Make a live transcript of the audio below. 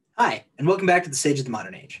Hi, and welcome back to the Stage of the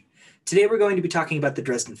Modern Age. Today we're going to be talking about the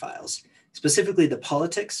Dresden Files, specifically the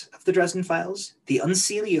politics of the Dresden Files, the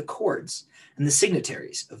Unseelie Accords, and the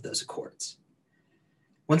signatories of those accords.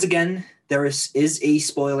 Once again, there is a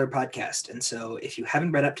spoiler podcast, and so if you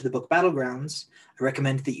haven't read up to the book Battlegrounds, I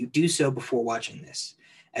recommend that you do so before watching this,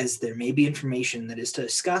 as there may be information that is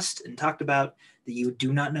discussed and talked about that you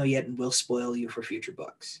do not know yet and will spoil you for future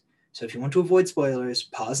books. So if you want to avoid spoilers,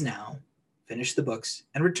 pause now, finish the books,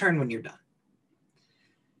 and return when you're done.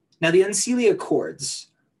 Now, the Unseelie Accords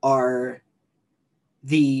are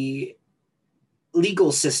the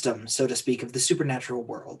legal system, so to speak, of the supernatural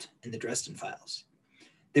world in the Dresden Files.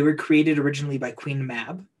 They were created originally by Queen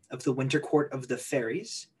Mab of the Winter Court of the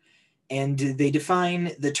Fairies, and they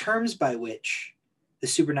define the terms by which the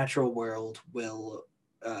supernatural world will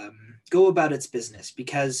go about its business,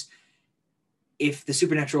 because if the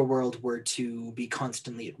supernatural world were to be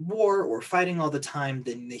constantly at war or fighting all the time,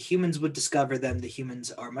 then the humans would discover them. The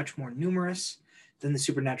humans are much more numerous than the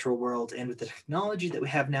supernatural world, and with the technology that we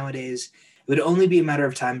have nowadays, it would only be a matter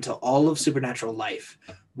of time until all of supernatural life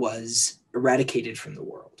was eradicated from the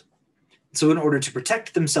world. So in order to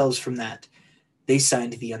protect themselves from that, they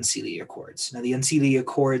signed the Unseelie Accords. Now, the Unseelie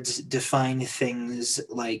Accords define things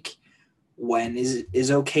like when is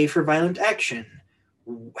okay for violent action,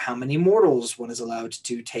 how many mortals one is allowed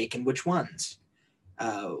to take and which ones,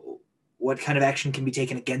 what kind of action can be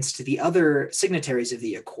taken against the other signatories of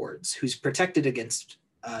the Accords, who's protected against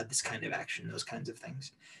this kind of action, those kinds of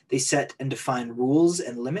things. They set and define rules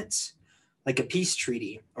and limits, like a peace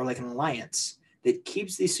treaty or like an alliance, that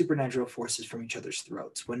keeps these supernatural forces from each other's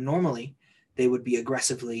throats, when normally they would be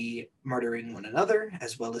aggressively murdering one another,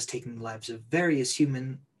 as well as taking the lives of various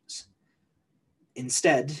humans.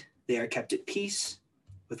 Instead, they are kept at peace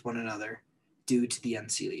with one another due to the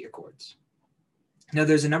Unseelie Accords. Now,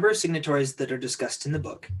 there's a number of signatories that are discussed in the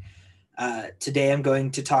book. Today, I'm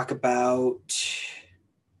going to talk about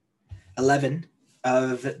 11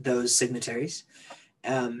 of those signatories.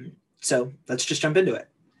 So let's just jump into it.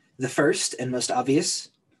 The first and most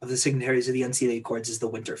obvious of the signatories of the Unseelie Accords is the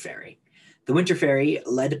Winter Fairy. The Winter Fairy,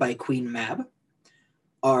 led by Queen Mab,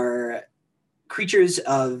 are creatures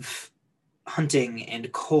of hunting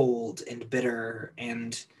and cold and bitter,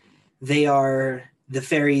 and they are the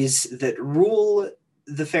fairies that rule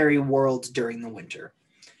the fairy world during the winter.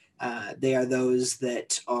 They are those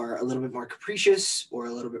that are a little bit more capricious or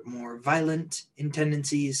a little bit more violent in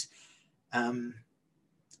tendencies, and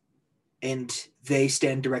they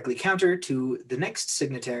stand directly counter to the next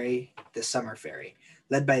signatory, the Summer Fairy,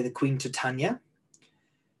 led by the Queen Titania.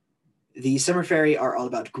 The Summer Fairy are all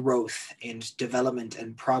about growth and development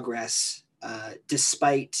and progress,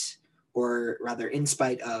 despite, or rather in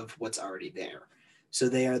spite of, what's already there. So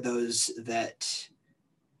they are those that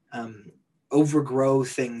overgrow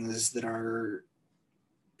things that are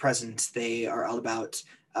present. They are all about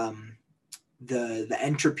the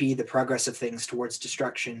entropy, the progress of things towards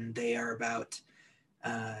destruction. They are about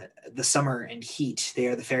the summer and heat. They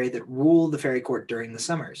are the fairy that rule the fairy court during the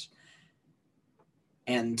summers.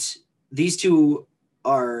 And these two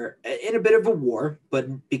are in a bit of a war, but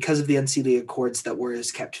because of the Unseelie Accords, that war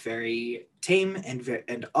is kept very tame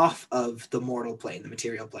and off of the mortal plane, the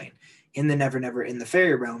material plane, in the Never Never, in the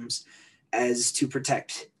fairy realms, as to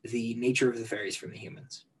protect the nature of the fairies from the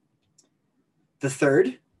humans. The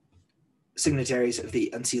third signatories of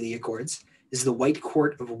the Unseelie Accords is the White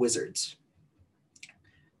Court of Wizards.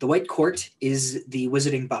 The White Court is the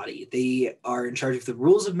wizarding body. They are in charge of the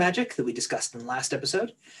rules of magic that we discussed in the last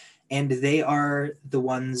episode, and they are the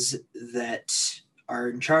ones that are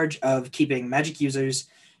in charge of keeping magic users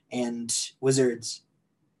and wizards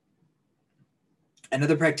and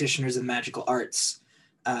other practitioners of magical arts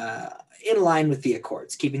in line with the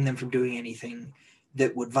Accords, keeping them from doing anything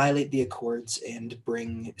that would violate the Accords and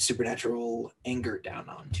bring supernatural anger down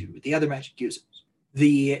onto the other magic users.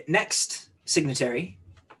 The next signatory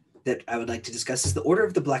that I would like to discuss is the Order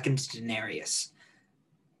of the Blackened Denarius.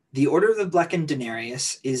 The Order of the Blackened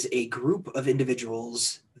Denarius is a group of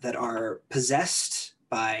individuals that are possessed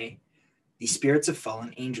by the spirits of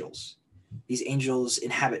fallen angels. These angels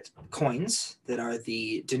inhabit coins that are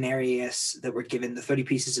the denarius that were given, the 30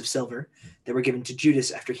 pieces of silver that were given to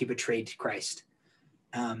Judas after he betrayed Christ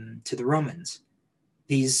to the Romans.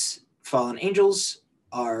 These fallen angels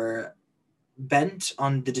are bent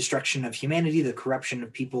on the destruction of humanity, the corruption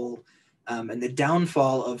of people, and the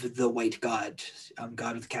downfall of the white God,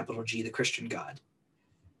 God with a capital G, the Christian God.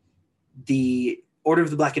 The Order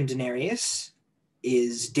of the Blackened Denarius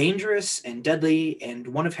is dangerous and deadly and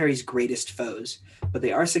one of Harry's greatest foes, but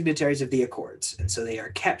they are signatories of the Accords, and so they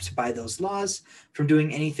are kept by those laws from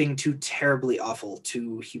doing anything too terribly awful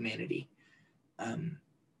to humanity.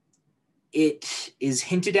 It is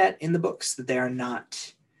hinted at in the books that they are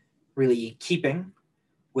not really keeping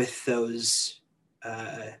with those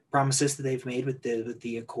promises that they've made with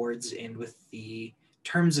the Accords and with the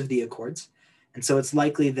terms of the Accords, and so it's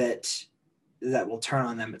likely that will turn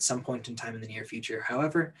on them at some point in time in the near future.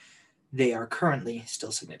 However, they are currently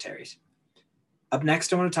still signatories. Up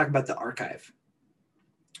next, I want to talk about the Archive,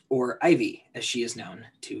 or Ivy, as she is known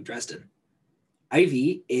to Dresden.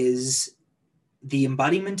 Ivy is the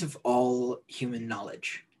embodiment of all human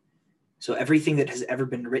knowledge. So everything that has ever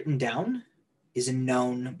been written down is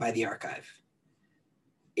known by the Archive.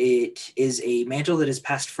 It is a mantle that is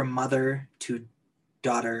passed from mother to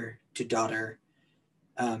daughter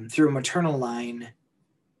through a maternal line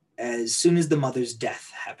as soon as the mother's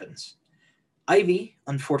death happens. Ivy,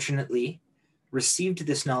 unfortunately, received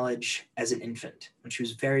this knowledge as an infant when she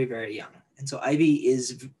was very, very young. And so Ivy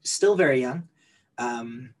is still very young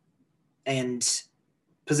and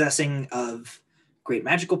possessing of great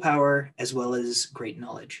magical power as well as great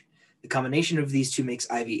knowledge. The combination of these two makes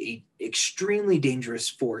Ivy an extremely dangerous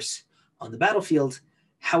force on the battlefield.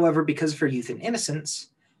 However, because of her youth and innocence,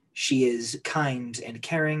 she is kind and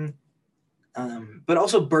caring, but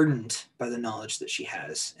also burdened by the knowledge that she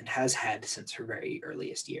has and has had since her very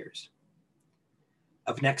earliest years.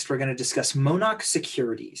 Up next, we're going to discuss Monarch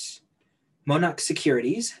Securities. Monarch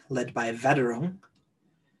Securities, led by Vaderung,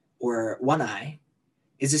 or One Eye,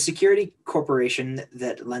 is a security corporation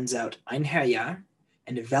that lends out Einherjar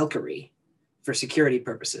and Valkyrie for security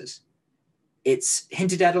purposes. It's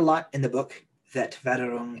hinted at a lot in the book that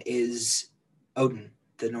Vaderung is Odin,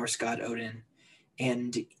 the Norse god Odin,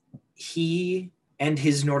 and he and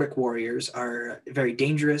his Nordic warriors are a very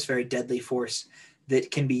dangerous, very deadly force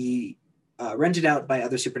that can be rented out by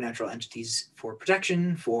other supernatural entities for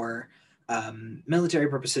protection, for military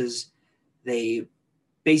purposes. They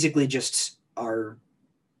basically just are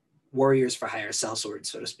warriors for hire, sellswords,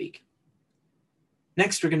 so to speak.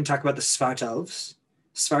 Next, we're going to talk about the Svartalfs.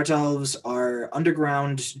 Svartalfs are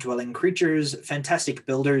underground dwelling creatures, fantastic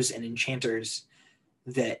builders and enchanters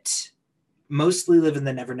that mostly live in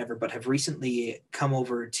the Never Never, but have recently come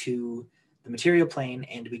over to the material plane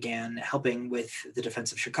and began helping with the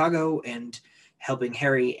defense of Chicago and helping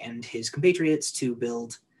Harry and his compatriots to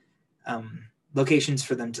build locations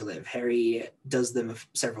for them to live. Harry does them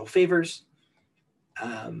several favors,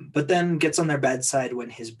 but then gets on their bad side when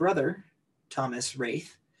his brother, Thomas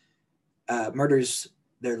Wraith, murders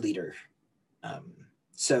their leader.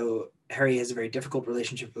 So Harry has a very difficult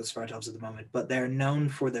relationship with Svartalfs at the moment, but they're known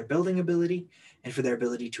for their building ability and for their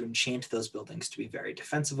ability to enchant those buildings to be very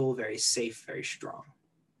defensible, very safe, very strong.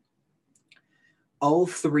 All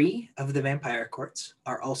three of the vampire courts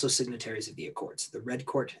are also signatories of the Accords: the Red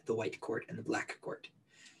Court, the White Court, and the Black Court.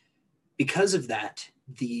 Because of that,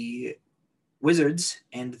 the wizards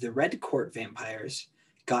and the Red Court vampires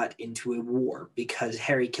got into a war because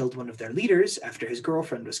Harry killed one of their leaders after his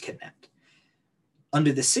girlfriend was kidnapped.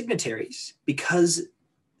 Under the signatories, because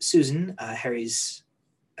Susan, Harry's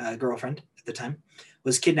girlfriend at the time,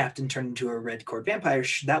 was kidnapped and turned into a Red Court vampire,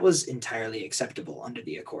 that was entirely acceptable under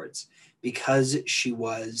the Accords because she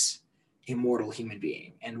was a mortal human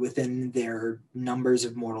being, and within their numbers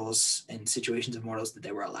of mortals and situations of mortals that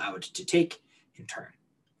they were allowed to take in turn.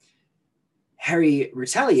 Harry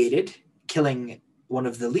retaliated, killing one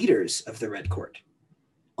of the leaders of the Red Court.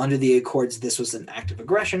 Under the Accords, this was an act of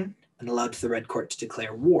aggression and allowed the Red Court to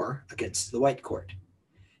declare war against the White Court.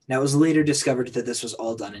 Now, it was later discovered that this was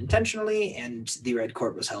all done intentionally, and the Red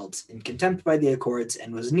Court was held in contempt by the Accords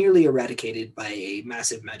and was nearly eradicated by a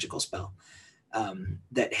massive magical spell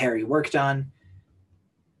that Harry worked on,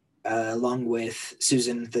 along with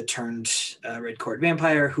Susan, the turned Red Court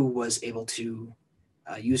vampire, who was able to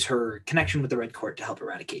use her connection with the Red Court to help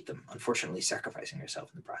eradicate them, unfortunately sacrificing herself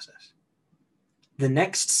in the process. The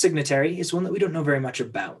next signatory is one that we don't know very much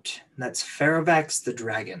about, and that's Farovax the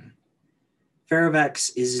Dragon.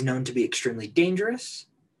 Farovax is known to be extremely dangerous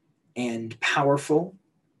and powerful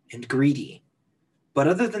and greedy, but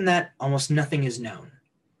other than that, almost nothing is known.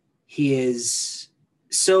 He is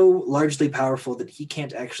so largely powerful that he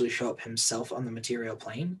can't actually show up himself on the material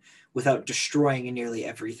plane without destroying nearly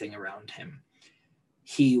everything around him.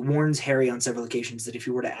 He warns Harry on several occasions that if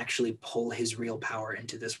he were to actually pull his real power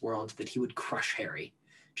into this world, that he would crush Harry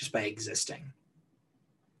just by existing.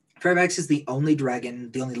 Farovax is the only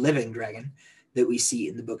dragon, the only living dragon that we see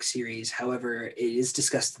in the book series. However, it is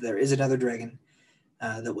discussed that there is another dragon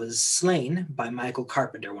that was slain by Michael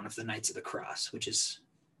Carpenter, one of the Knights of the Cross, which is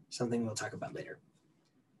something we'll talk about later.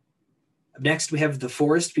 Up next, we have the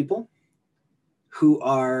Forest People, who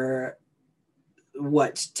are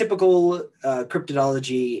what typical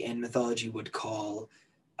cryptidology and mythology would call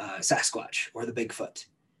Sasquatch, or the Bigfoot.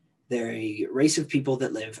 They're a race of people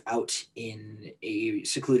that live out in a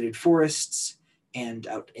secluded forests and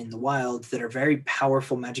out in the wild that are very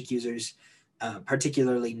powerful magic users,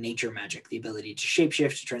 particularly nature magic, the ability to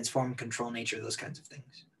shapeshift, to transform, control nature, those kinds of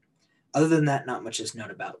things. Other than that, not much is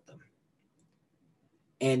known about them.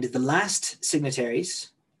 And the last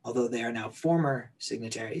signatories, although they are now former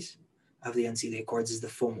signatories of the Unseelie Accords, is the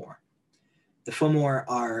Fomor. The Fomor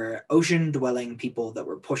are ocean-dwelling people that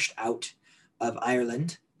were pushed out of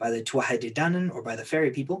Ireland by the Tuatha De Danann, or by the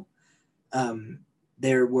fairy people.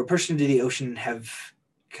 They were pushed into the ocean, have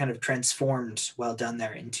kind of transformed while down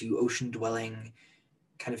there into ocean-dwelling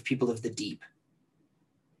kind of people of the deep.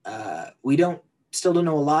 We still don't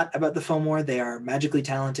know a lot about the Fomor. They are magically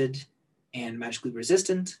talented and magically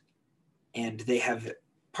resistant, and they have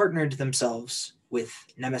partnered themselves with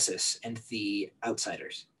Nemesis and the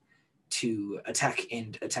Outsiders to attack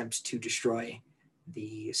and attempt to destroy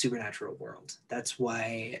the supernatural world. That's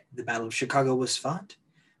why the Battle of Chicago was fought,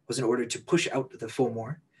 was in order to push out the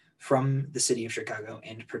Fomor from the city of Chicago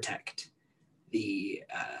and protect the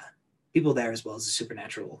people there, as well as the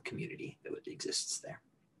supernatural community that exists there.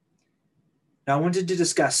 Now, I wanted to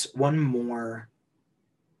discuss one more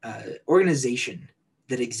organization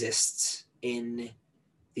that exists in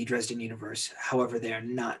the Dresden universe. However, they are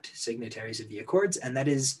not signatories of the Accords, and that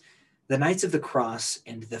is the Knights of the Cross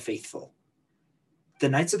and the Faithful. The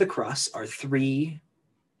Knights of the Cross are three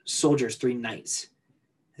soldiers, three knights,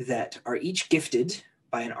 that are each gifted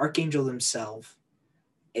by an archangel themselves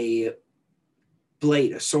a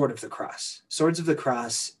blade, a sword of the cross. Swords of the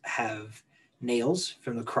cross have nails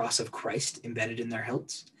from the cross of Christ embedded in their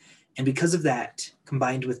hilts. And because of that,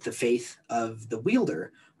 combined with the faith of the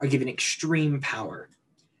wielder, are given extreme power.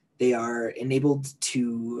 They are enabled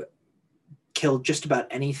to kill just about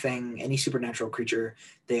anything, any supernatural creature.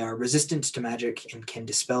 They are resistant to magic and can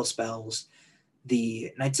dispel spells.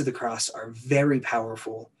 The Knights of the Cross are very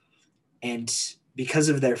powerful, and because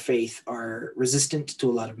of their faith, are resistant to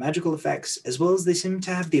a lot of magical effects, as well as they seem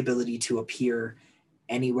to have the ability to appear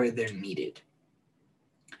anywhere they're needed.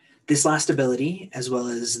 This last ability, as well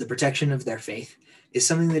as the protection of their faith, is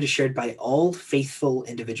something that is shared by all faithful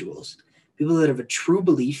individuals, people that have a true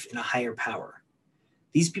belief in a higher power.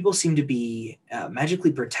 These people seem to be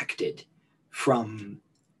magically protected from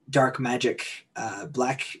dark magic,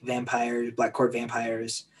 black vampires, black court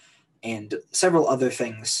vampires, and several other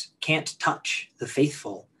things can't touch the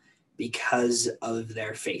faithful because of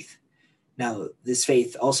their faith. Now, this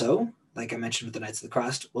faith also, like I mentioned with the Knights of the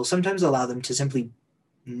Cross, will sometimes allow them to simply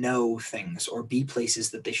know things or be places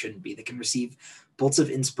that they shouldn't be. They can receive bolts of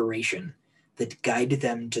inspiration that guide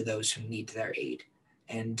them to those who need their aid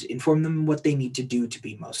and inform them what they need to do to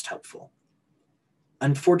be most helpful.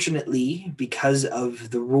 Unfortunately, because of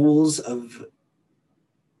the rules of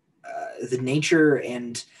the nature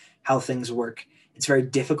and how things work, it's very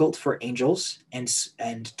difficult for angels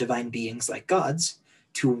and divine beings like gods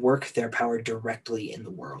to work their power directly in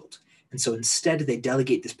the world. And so instead, they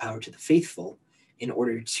delegate this power to the faithful in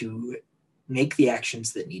order to make the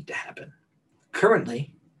actions that need to happen.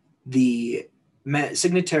 Currently, the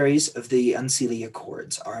signatories of the Unseelie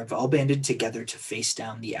Accords have all banded together to face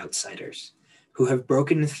down the Outsiders, who have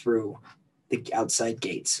broken through the outside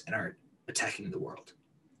gates and are attacking the world.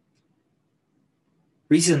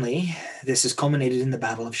 Recently, this has culminated in the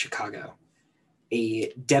Battle of Chicago,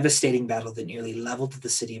 a devastating battle that nearly leveled the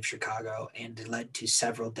city of Chicago and led to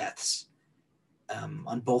several deaths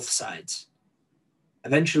on both sides.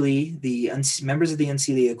 Eventually, the members of the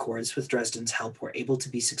Unseelie Accords, with Dresden's help, were able to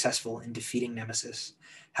be successful in defeating Nemesis,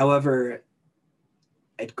 however,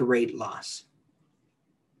 at great loss.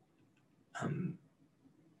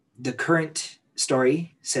 The current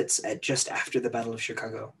story sits at just after the Battle of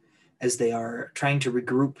Chicago, as they are trying to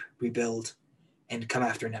regroup, rebuild, and come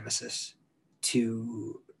after Nemesis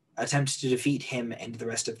to attempt to defeat him and the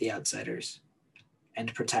rest of the Outsiders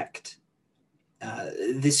and protect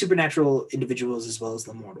the supernatural individuals as well as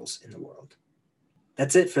the mortals in the world.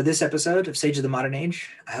 That's it for this episode of Sage of the Modern Age.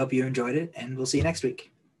 I hope you enjoyed it, and we'll see you next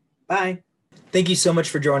week. Bye. Thank you so much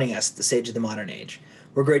for joining us at the Sage of the Modern Age.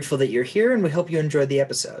 We're grateful that you're here, and we hope you enjoyed the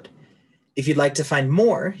episode. If you'd like to find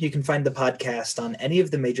more, you can find the podcast on any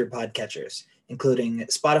of the major podcatchers, including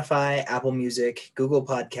Spotify, Apple Music, Google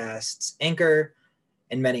Podcasts, Anchor,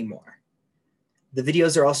 and many more. The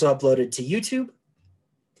videos are also uploaded to YouTube,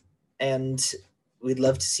 and we'd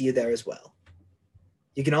love to see you there as well.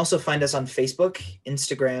 You can also find us on Facebook,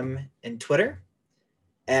 Instagram, and Twitter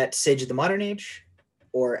at Sage of the Modern Age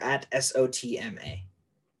or at SOTMA.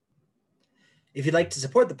 If you'd like to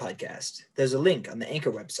support the podcast, there's a link on the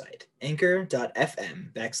Anchor website,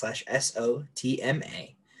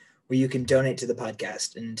 anchor.fm/SOTMA, where you can donate to the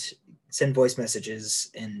podcast and send voice messages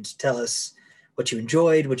and tell us what you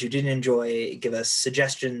enjoyed, what you didn't enjoy, give us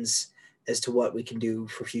suggestions as to what we can do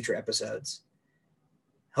for future episodes.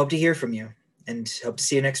 Hope to hear from you and hope to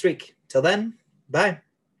see you next week. Till then, bye.